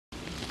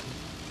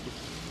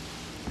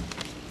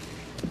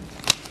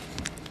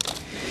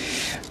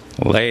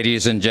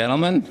Ladies and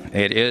gentlemen,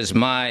 it is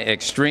my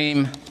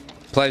extreme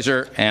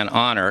pleasure and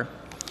honor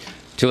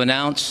to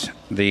announce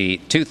the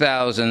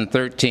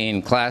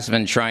 2013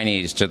 Classman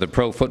Trainees to the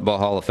Pro Football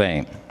Hall of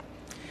Fame.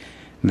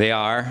 They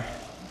are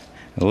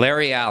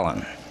Larry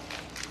Allen,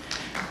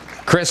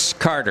 Cris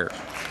Carter,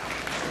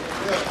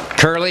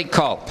 Curley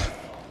Culp,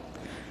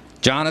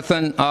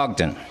 Jonathan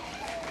Ogden,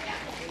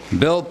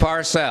 Bill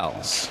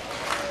Parcells,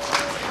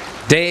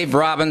 Dave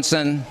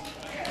Robinson,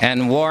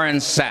 and Warren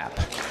Sapp.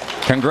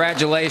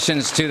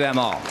 Congratulations to them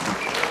all.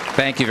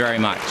 Thank you very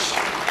much.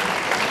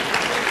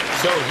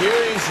 So here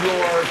is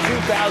your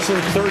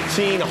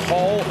 2013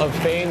 Hall of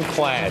Fame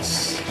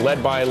class,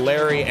 led by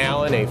Larry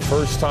Allen, a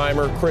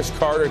first-timer. Cris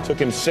Carter took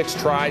him 6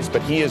 tries,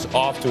 but he is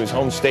off to his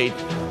home state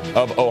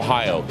of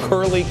Ohio.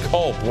 Curley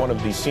Culp, one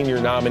of the senior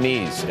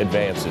nominees,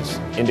 advances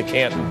into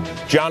Canton.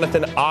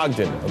 Jonathan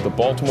Ogden of the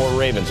Baltimore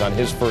Ravens on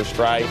his first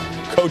try.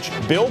 Coach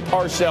Bill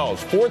Parcells,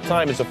 4th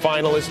time as a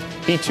finalist.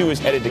 He too is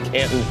headed to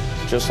Canton,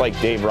 just like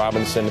Dave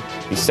Robinson,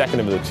 the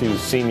second of the 2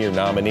 senior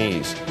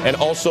nominees. And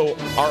also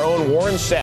our own Warren Sapp.